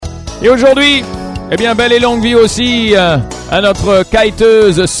Et aujourd'hui, eh bien, belle et longue vie aussi à notre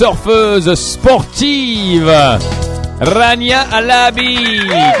kiteuse, surfeuse sportive, Rania Halabi.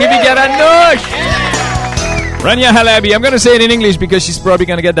 Rania Halabi. I'm going to say it in English because she's probably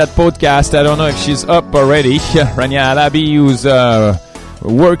going to get that podcast. I don't know if she's up already. Rania Halabi, who's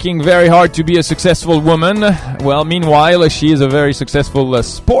working very hard to be a successful woman. Well, meanwhile, she is a very successful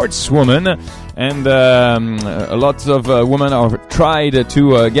sportswoman. And a lot of women have tried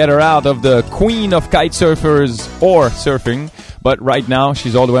to get her out of the queen of kite surfers or surfing. But right now,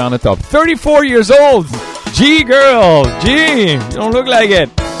 she's all the way on the top. 34 years old! G girl! G! You don't look like it.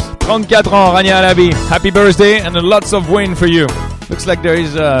 34 ans, Rania Halabi. Happy birthday and lots of wind for you. Looks like there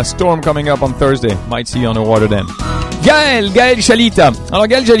is a storm coming up on Thursday. Might see you on the water then. Gaëlle Chalita. Alors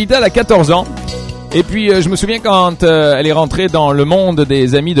Gaëlle Chalita, elle a 14 ans. Et puis je me souviens quand elle est rentrée dans le monde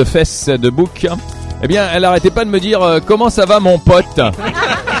des amis de fesses de Book, eh bien elle arrêtait pas de me dire comment ça va mon pote.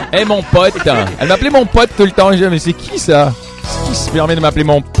 Mon pote. Elle m'appelait mon pote tout le temps. Je disais mais c'est qui ça? C'est qui se permet de m'appeler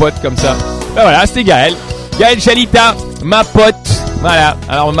mon pote comme ça? Ben voilà, c'était Gaëlle. Gaëlle Chalita, ma pote. Voilà,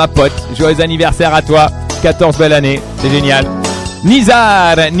 alors ma pote, joyeux anniversaire à toi. 14 belles années, c'est génial.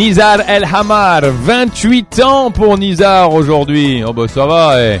 Nizar El Hamar, 28 ans pour Nizar aujourd'hui. Oh bah ça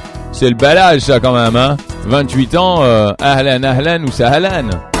va, c'est le bel âge ça quand même, hein. 28 ans, ahlan ou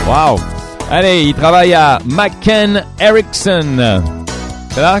sahlan. Waouh. Allez, il travaille à McCann Erickson.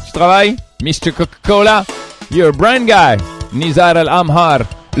 C'est là que tu travailles? Mr. Coca-Cola, you're a brand guy. Nizar El Hamar,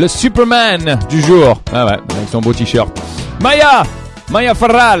 le Superman du jour. Ah ouais, avec son beau t-shirt. Maya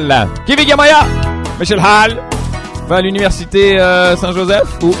Farral. Qui vit Maya? Monsieur le Hall. Va à l'université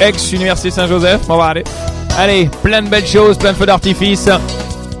Saint-Joseph ou ex-université Saint-Joseph. On va aller. Allez, plein de belles choses, plein de feux d'artifice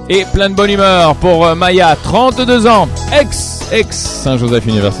et plein de bonne humeur pour Maya, 32 ans, ex-Saint-Joseph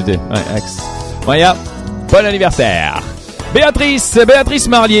Université. Ouais, ex. Maya, bon anniversaire. Béatrice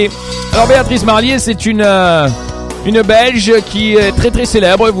Marlier. Alors Béatrice Marlier, c'est une Belge qui est très très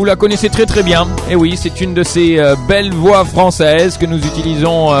célèbre, vous la connaissez très très bien. Et oui, c'est une de ces belles voix françaises que nous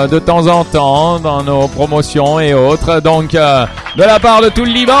utilisons de temps en temps dans nos promotions et autres. Donc, de la part de tout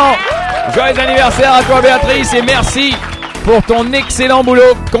le Liban, joyeux anniversaire à toi Béatrice et merci pour ton excellent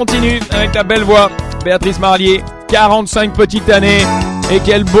boulot. Continue avec ta belle voix, Béatrice Marlier, 45 petites années et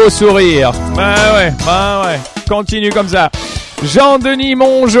quel beau sourire. Bah ouais, continue comme ça. Jean-Denis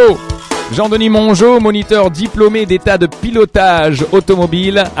Mongeau, moniteur diplômé d'état de pilotage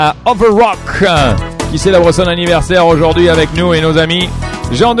automobile à Overrock, qui célèbre son anniversaire aujourd'hui avec nous et nos amis.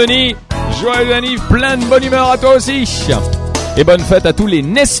 Jean-Denis, joyeux anniversaire, plein de bonne humeur à toi aussi. Et bonne fête à tous les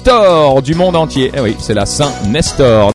Nestors du monde entier. Eh oui, c'est la Saint-Nestor.